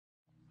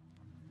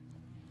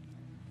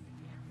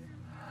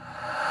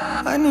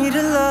I need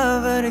a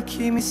lover to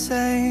keep me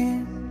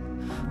sane.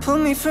 Pull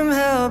me from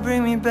hell,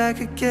 bring me back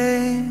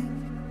again.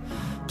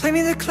 Play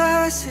me the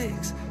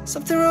classics,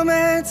 something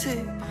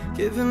romantic.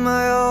 Giving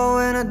my all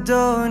when I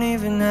don't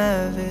even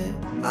have it.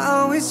 I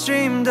always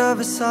dreamed of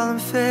a solemn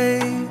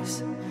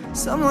face,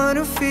 someone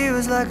who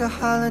feels like a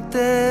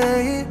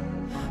holiday.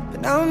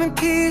 But now I'm in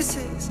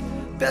pieces,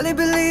 barely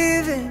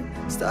believing,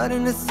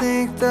 starting to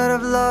think that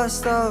I've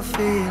lost all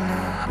feeling.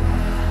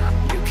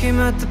 You came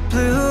out the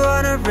blue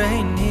on a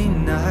rainy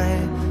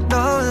night,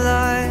 no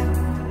lie.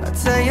 I'll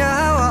tell you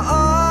how I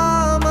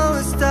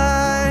almost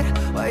died,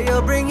 while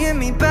you're bringing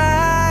me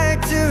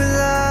back to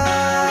life.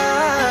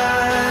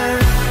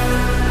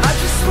 I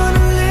just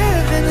wanna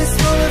live in this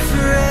moment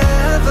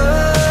forever,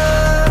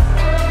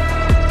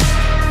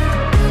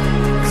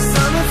 'cause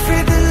I'm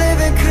afraid that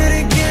living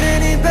couldn't get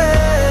any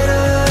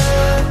better.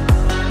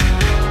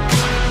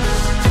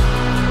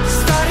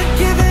 Started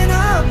giving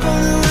up on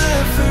the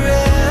word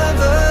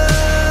forever,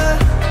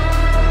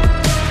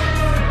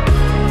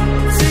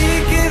 till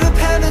you gave up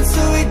heaven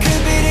so we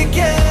could be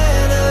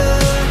together.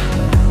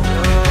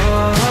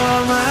 Oh,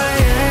 my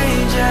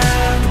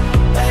angel,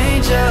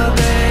 angel,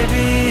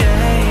 baby,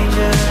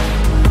 angel.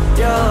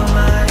 You're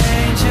my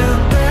angel,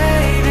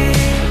 baby,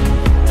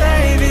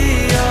 baby.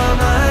 You're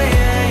my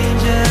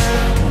angel,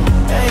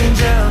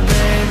 angel,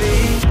 baby.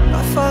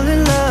 I fall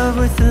in love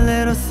with the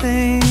little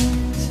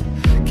things,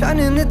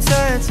 counting the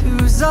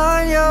tattoos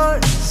on your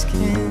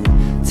skin.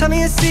 Tell me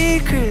a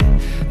secret,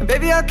 and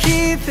baby I'll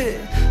keep it.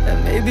 And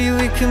maybe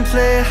we can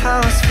play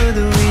house for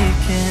the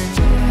weekend.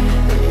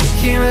 We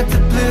came at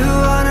the blue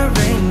on a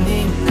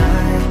rainy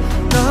night,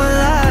 no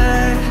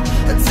lie.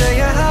 I'll tell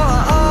you how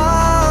I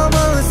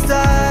almost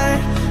died,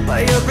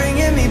 while you're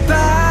bringing me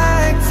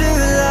back to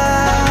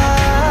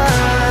life.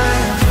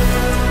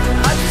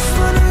 I just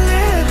wanna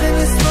live in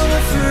this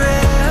moment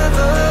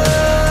forever,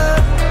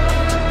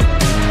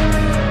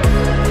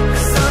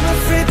 'cause I'm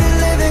afraid that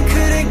living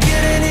couldn't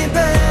get any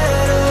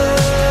better.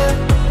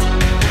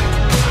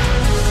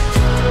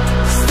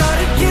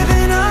 Started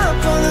giving up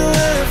on the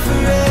word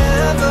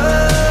forever,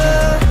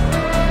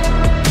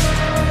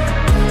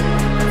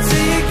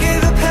 till you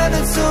gave up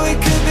heaven so we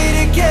could be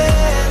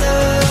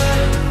together.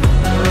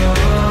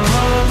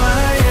 Oh,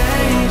 my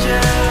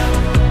angel,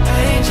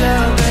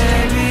 angel,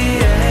 baby,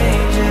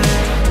 angel.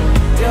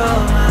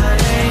 You're my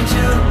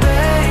angel,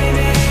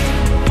 baby,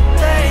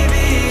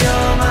 baby.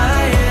 You're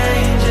my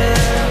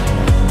angel,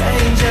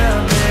 angel,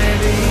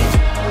 baby.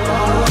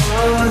 Oh,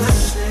 the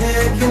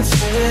second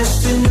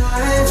twisted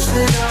nights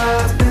that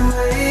I've been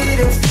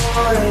waiting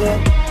for you.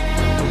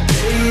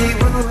 They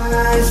were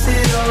worth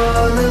it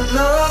all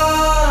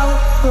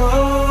alone,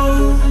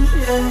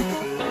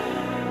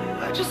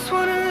 yeah. I just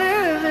wanna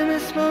live in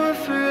this moment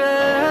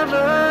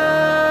forever,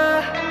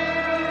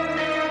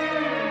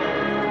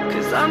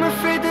 'cause I'm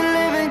afraid that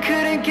living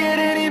couldn't get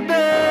any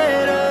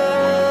better.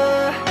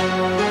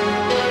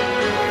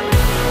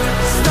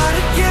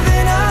 Started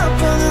giving up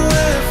on the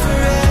word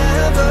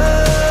forever,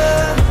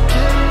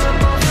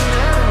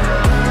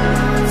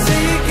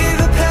 till you gave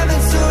up heaven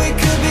so we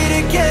could be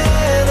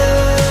together.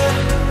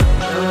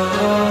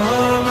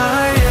 Oh,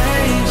 my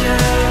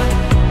angel,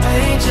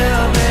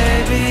 angel,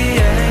 baby,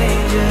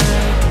 angel.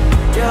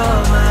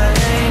 You're my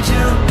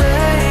angel,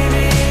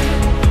 baby,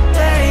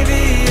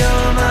 baby.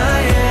 You're my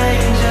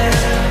angel,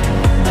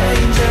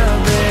 angel,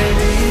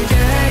 baby,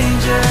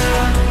 angel,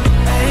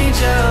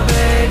 angel,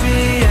 baby,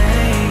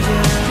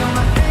 angel.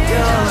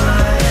 You're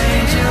my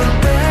angel,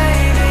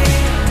 baby,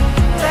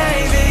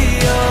 baby.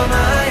 You're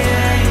my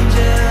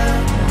angel,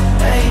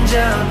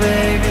 angel,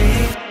 baby.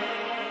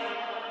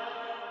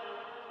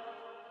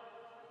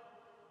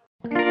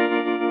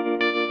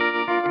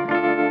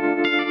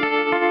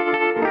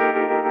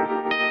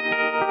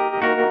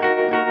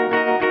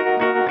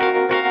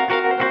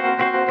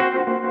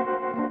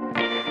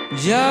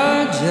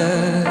 Georgia,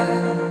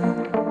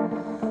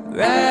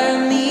 wrap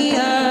me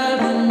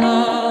up in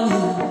all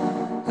you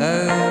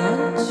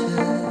want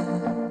you.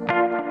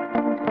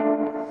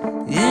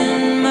 In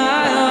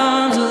my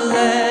arms, will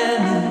let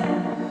me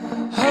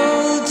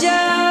hold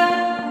ya.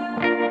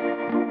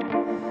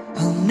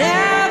 I'll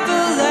never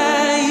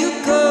let you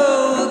go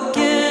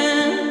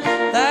again,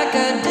 like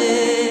I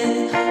did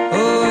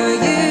or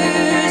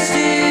used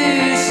to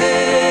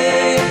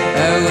say.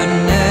 I would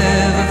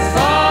never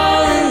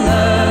fall in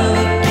love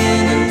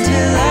again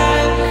until I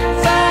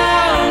found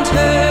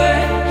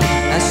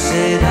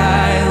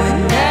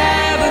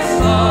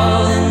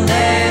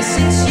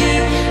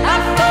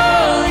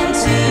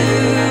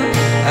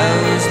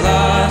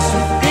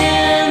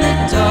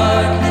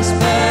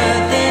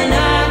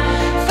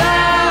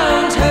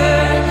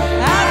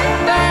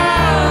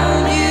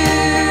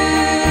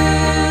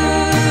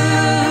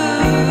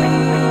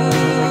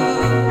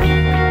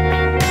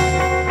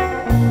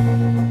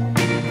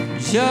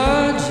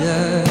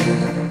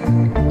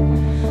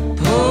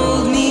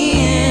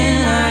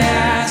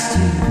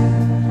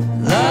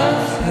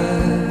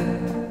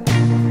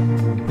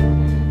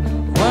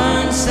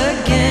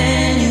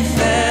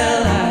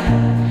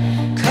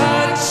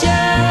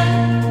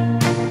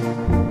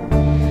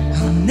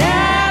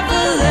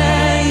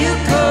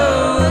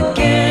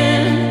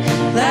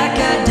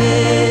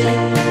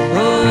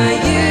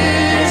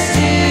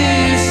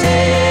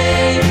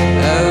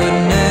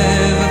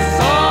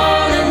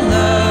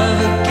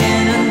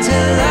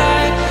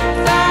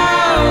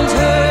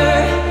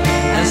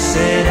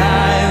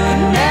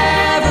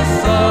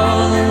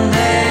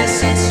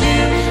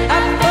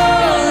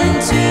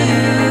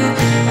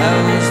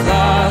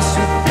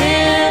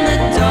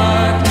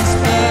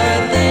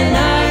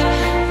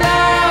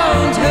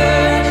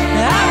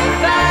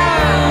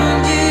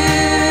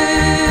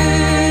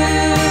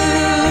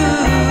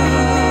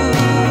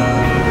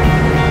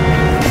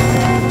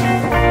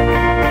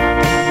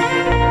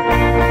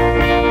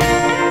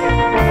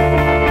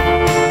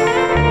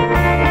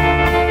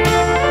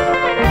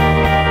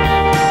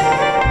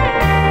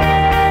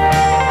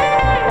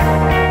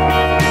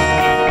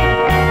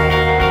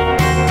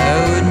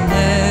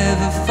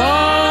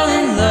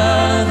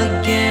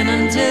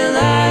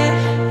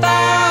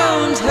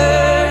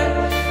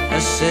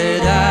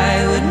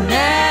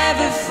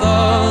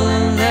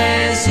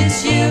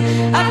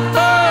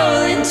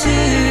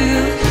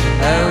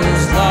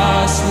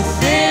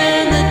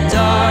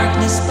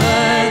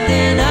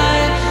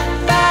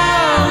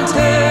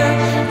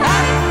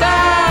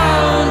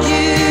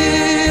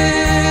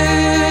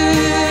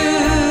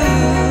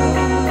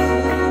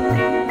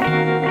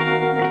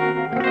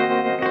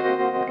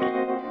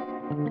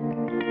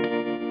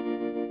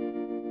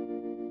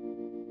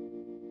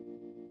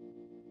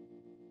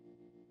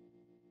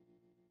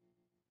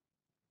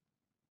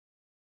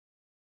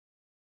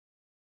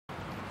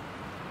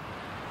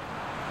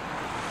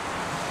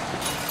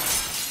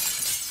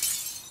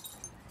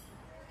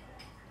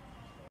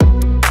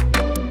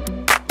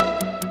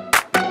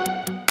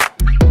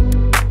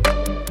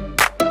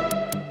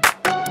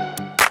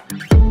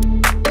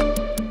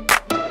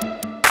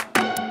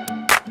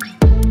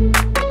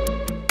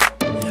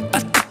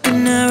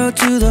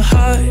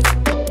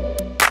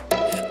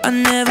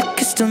never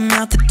kissed a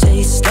mouth that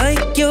tastes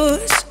like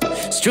yours.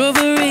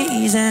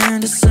 Strawberries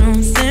and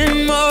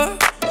something more.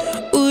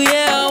 Ooh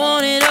yeah, I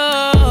want it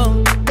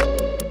all.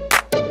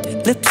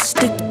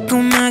 Lipstick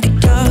on my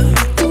guitar.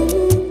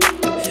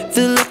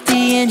 Fill up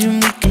the engine,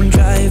 we can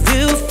drive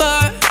real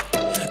far.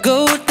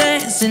 Go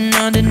dancing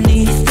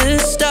underneath the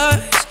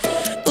stars.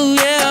 Ooh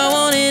yeah, I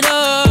want it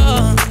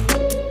all.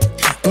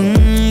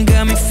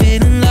 Got me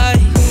feeling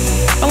like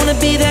I wanna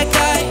be that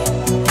guy.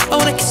 I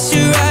wanna kiss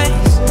your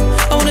eyes.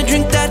 I wanna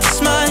drink that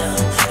smile.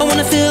 I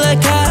wanna feel like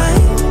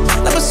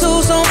my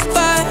soul's on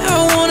fire.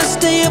 I wanna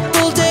stay up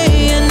all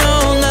day and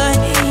all night.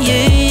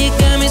 Yeah, you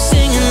got me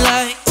singing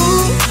like,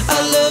 ooh, I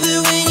love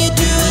it when you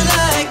do it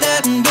like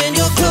that. And when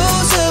you're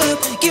close up,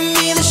 give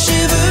me the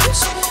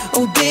shivers.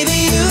 Oh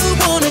baby, you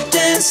wanna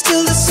dance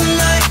till the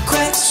sunlight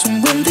cracks.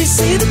 And when they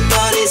say the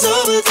party's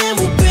over, then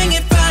we'll bring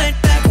it right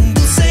back. And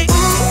we'll say,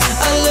 ooh,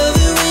 I love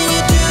it when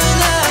you do it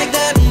like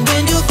that. And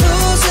when you're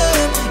close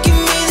up, give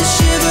me the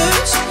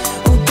shivers.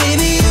 Oh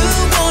baby, you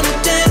wanna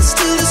dance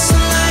till the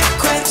sunlight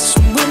cracks.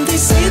 And when they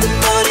say the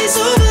party's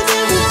over,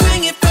 then we'll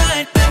bring it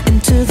right back.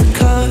 Into the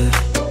car,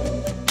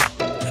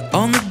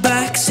 on the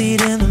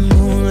backseat in the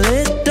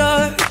moonlit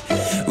dark.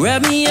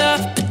 Wrap me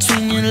up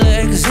between your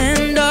legs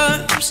and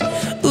arms.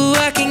 Ooh,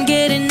 I can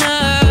get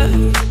enough.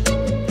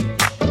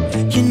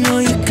 You know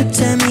you could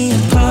tear me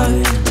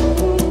apart.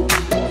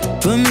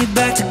 Put me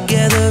back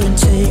together and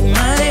take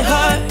my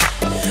heart.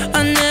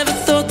 I never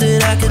thought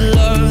that I could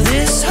love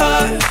this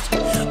hard.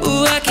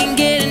 Ooh, I can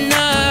get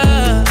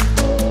enough.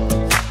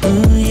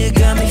 Ooh, you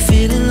got me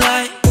feeling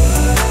like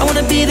I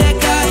wanna be that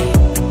guy.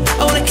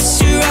 I wanna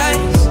kiss your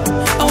eyes.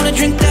 I wanna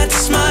drink that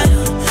smile.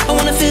 I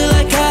wanna feel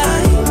like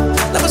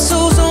my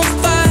soul's on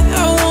fire.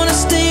 I wanna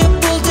stay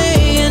up all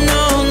day and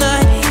all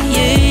night.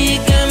 Yeah, you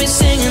got me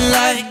singing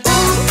like,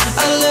 ooh,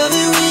 I love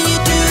it when you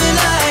do it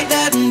like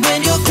that. And when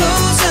you're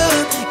close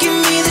up, give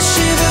me the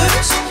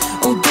shivers.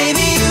 Oh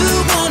baby, you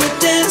wanna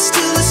dance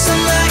till the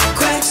sunlight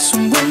cracks.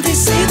 And when they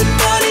say the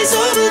party's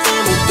over,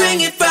 then we'll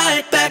bring it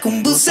right back.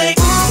 And we'll say,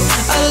 ooh,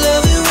 I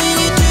love it when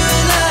you do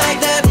it like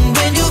that. And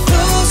when you're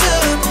close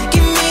up,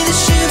 give me the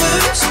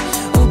shivers.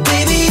 Oh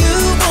baby, you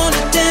wanna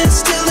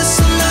dance till the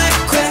sunlight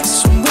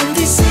cracks. And when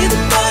they say the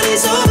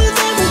party's over,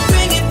 then we'll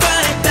bring it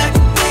right back.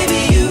 Baby,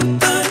 you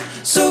burn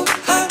so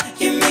hot,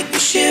 you make me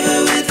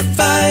shiver with the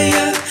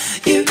fire.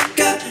 You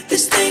got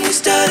this thing you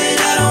started,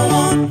 I don't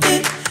want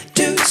it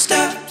to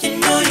stop. You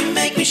know you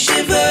make me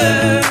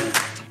shiver.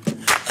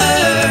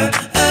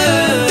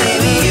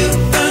 Baby, you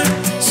burn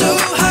so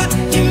hot,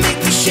 you make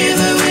me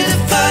shiver with the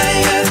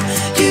fire.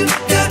 You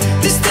got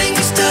this thing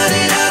you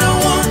started, I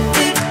don't want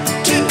it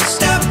to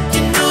stop.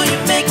 You know you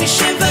make me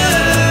shiver.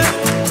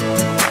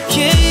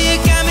 Yeah, you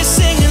got me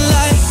singing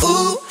like,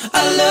 ooh,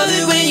 I love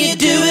it when you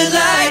do it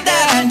like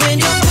that. And when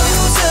you're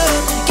close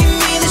up, give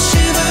me the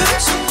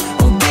shivers.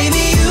 Oh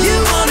baby, you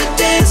wanna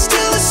dance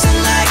till the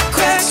sunlight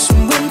cracks.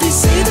 And when they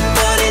say the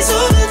party's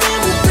over, then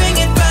we'll bring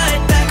it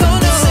right back. Oh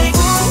no, say,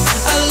 ooh,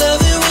 I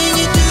love it when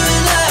you do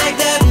it like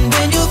that. And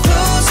when you're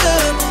close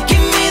up, give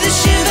me the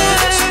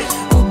shivers.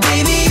 Oh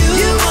baby,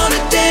 you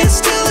wanna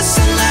dance till the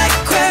sunlight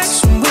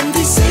cracks. And when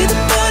they say the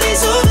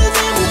party's over,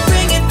 then we'll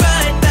bring it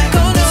right back.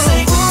 Oh no,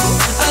 say, ooh,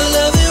 I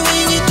love it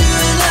when you do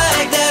it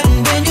like that.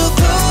 And when you're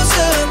close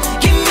up,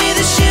 give me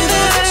the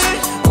shivers.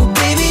 Oh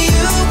baby,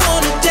 you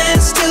wanna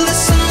dance till the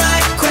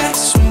sunlight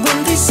cracks. And when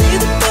they say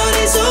the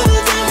party's over,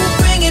 then we'll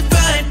bring it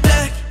right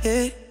back.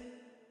 Yeah.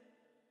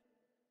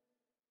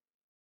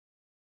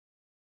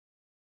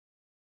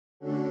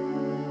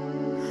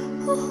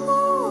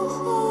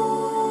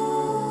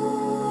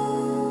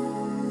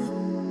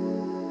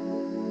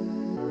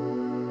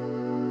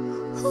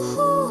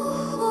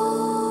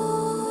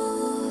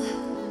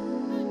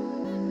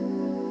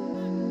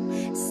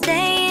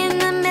 Stay in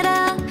the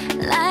middle,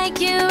 like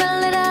you a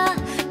little.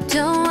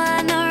 Don't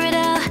want no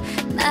riddle.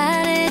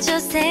 말해줘,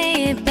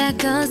 say it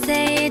back, oh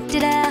say it,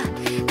 did I?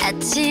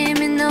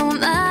 아침이 너무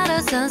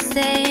멀어서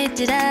say it,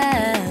 did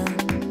I?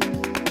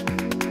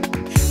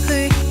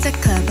 훌쩍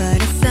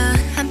커버렸어,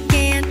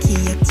 함께한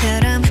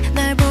기억처럼.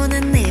 널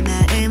보는 내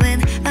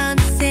마음은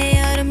어느새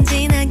여름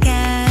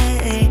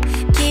지나갈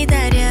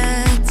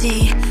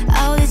기다렸지.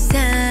 All this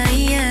time.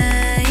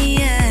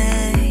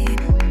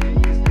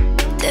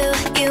 Do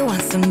you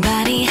want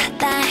somebody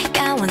like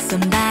I want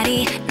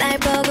somebody? 날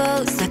보고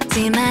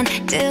웃었지만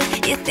do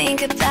you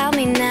think about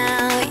me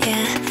now?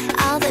 Yeah,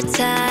 all the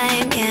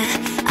time, yeah,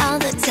 all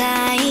the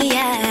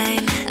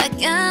time. I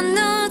got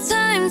no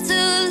time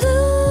to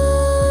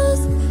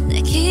lose.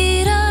 내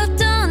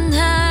길었던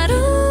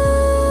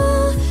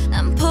하루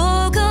난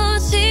보고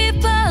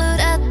싶어.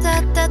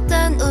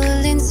 라따따따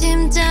울린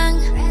심장.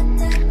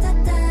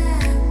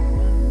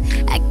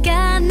 I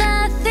got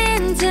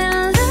nothing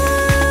to lose.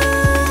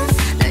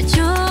 널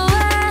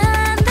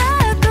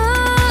좋아한다고.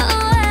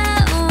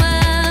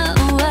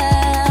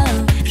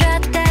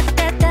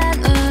 라따따따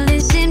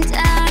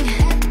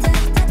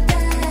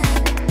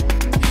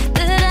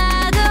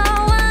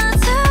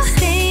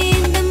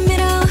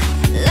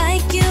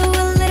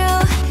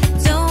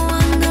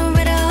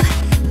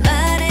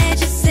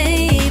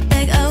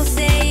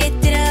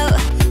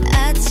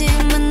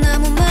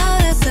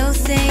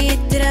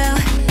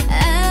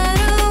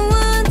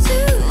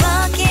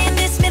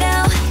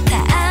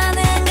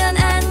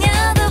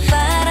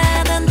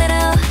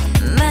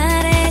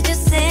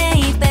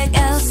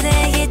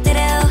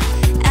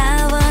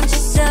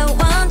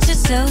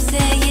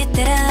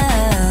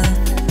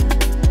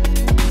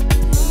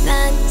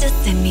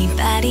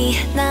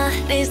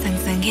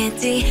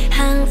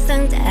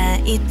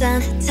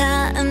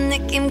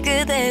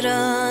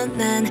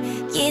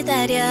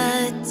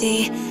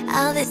기다렸지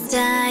all this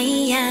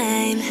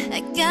time. I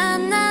got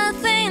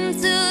nothing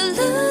to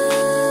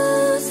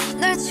lose.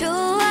 널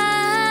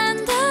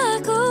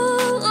좋아한다고.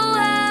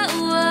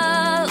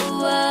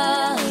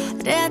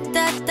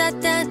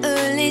 라따따따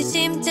울린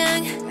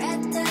심장.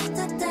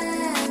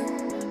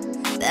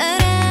 But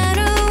I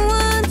don't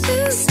want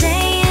to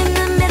stay in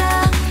the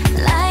middle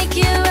like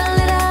you a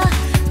little.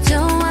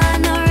 Don't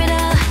want no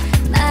riddle.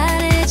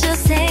 말해줘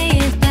say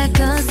it back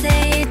on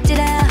say it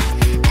ditto.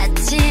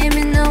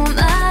 아침이 너무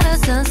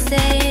멀어서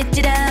say it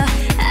ditto.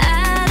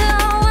 I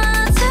don't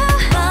want to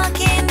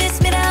walk in this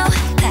middle.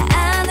 다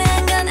아는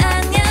건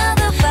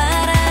아니어도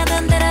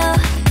바라던 대로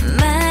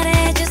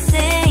말해줘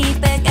say it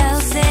back I'll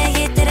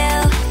say it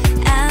ditto.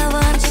 I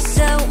want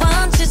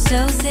you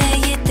so say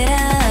it ditto.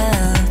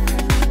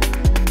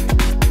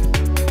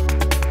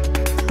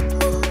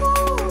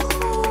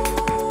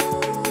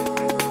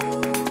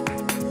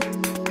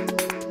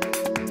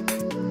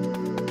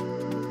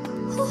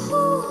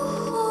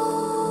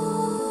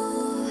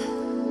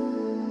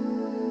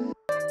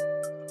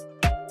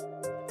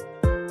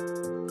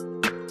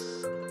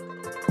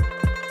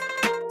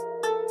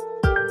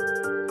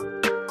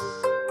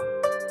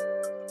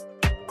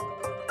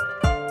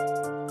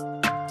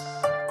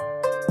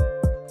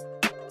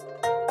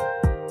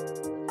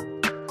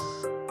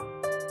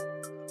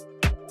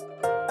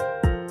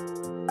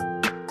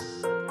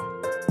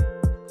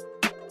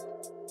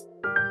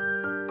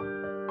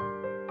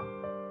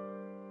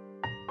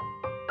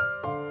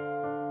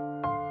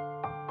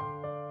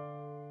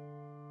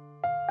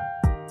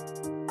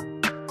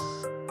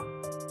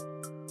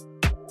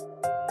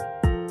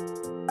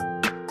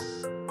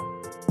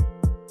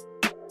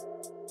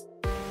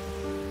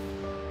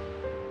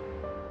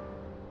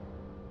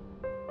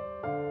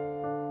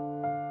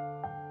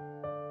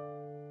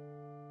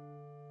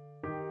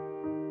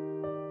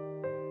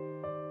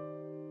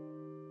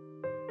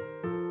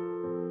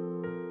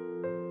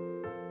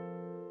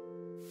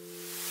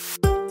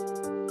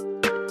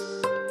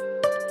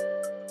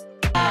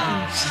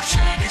 So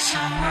take it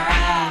somewhere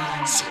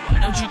else. So why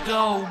don't you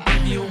go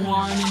with your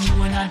one and you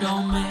and I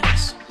don't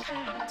mix?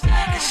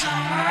 Take it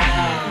somewhere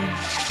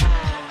else.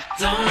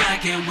 Don't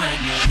like it when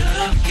you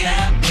look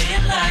at me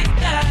like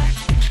that.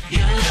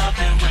 You love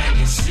it when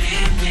you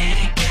see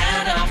me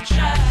get off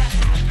track.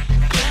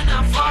 When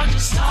I fall,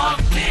 just talk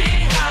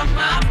behind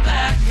my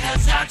back.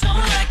 Cause I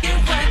don't like it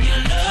when you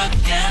look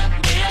at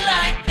me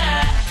like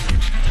that.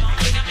 Don't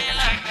look at me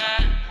like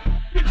that.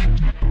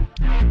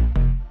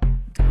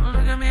 Don't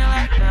look at me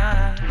like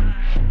that.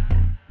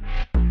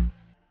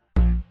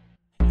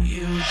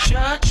 You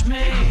judge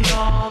me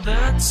all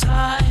the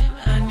time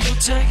and you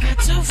take it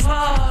too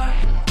far.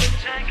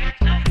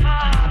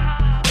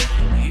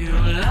 You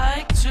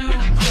like to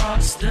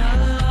cross the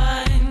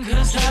line,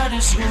 cause that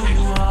is who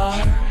you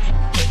are.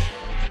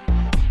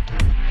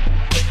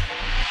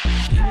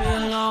 Leave me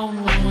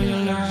alone when will you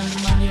learn to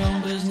mind your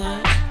own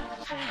business?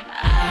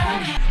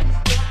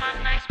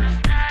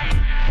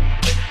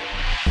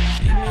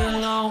 Leave me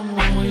alone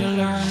when will you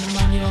learn to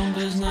mind your own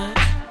business?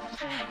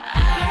 I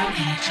don't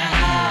need your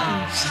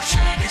help, so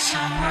take it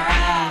somewhere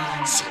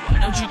else. So why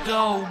don't you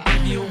go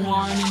with your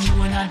one and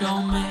you and I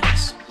don't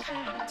mix?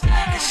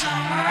 Take it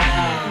somewhere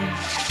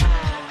else.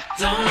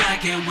 Don't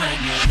like it when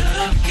you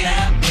look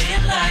at me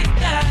like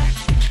that.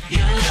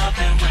 You love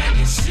it when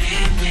you see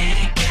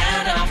me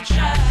get off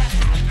track.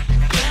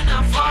 When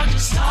I fall,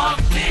 just talk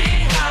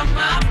behind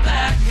my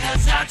back.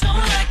 Cause I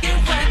don't like it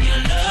when you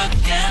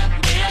look at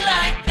me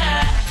like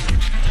that.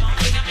 Don't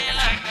look at me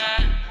like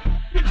that.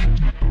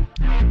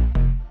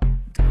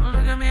 Don't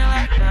look at me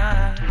like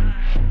that.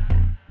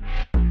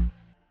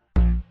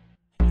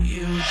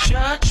 You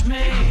judge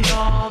me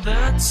all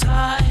the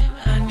time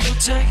and you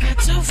take it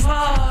too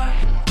far.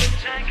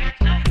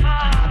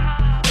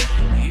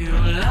 You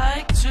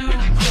like to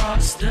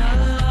cross the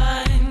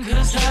line,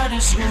 cause that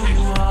is who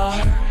you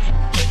are.